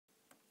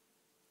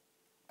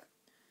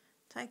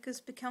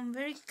Tycho's become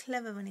very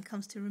clever when it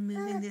comes to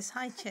removing this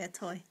high chair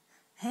toy.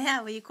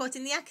 Yeah, were you caught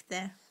in the act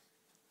there?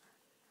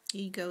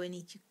 You go and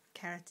eat your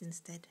carrot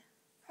instead.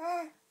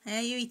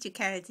 Yeah, you eat your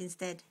carrot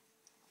instead,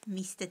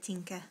 Mr.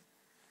 Tinker.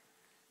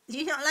 Do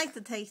you not like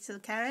the taste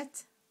of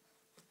carrot?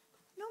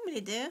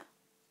 Normally do.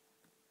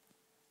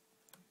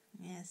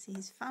 Yes,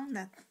 he's found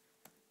that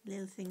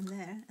little thing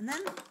there. And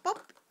then,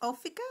 pop,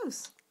 off it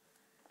goes.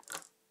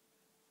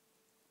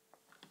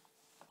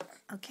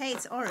 Okay,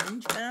 it's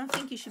orange, but I don't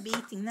think you should be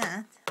eating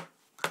that.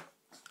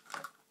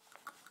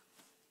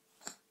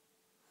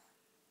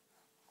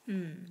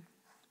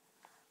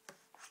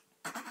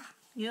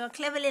 You're a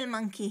clever little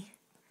monkey.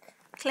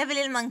 Clever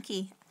little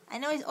monkey. I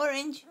know it's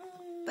orange,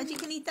 but you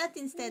can eat that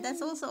instead.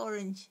 That's also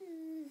orange.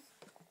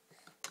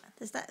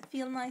 Does that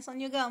feel nice on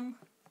your gum?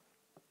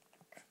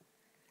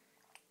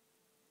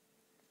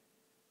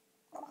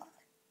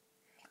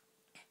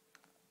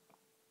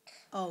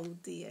 Oh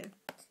dear.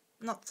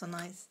 Not so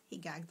nice. He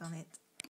gagged on it.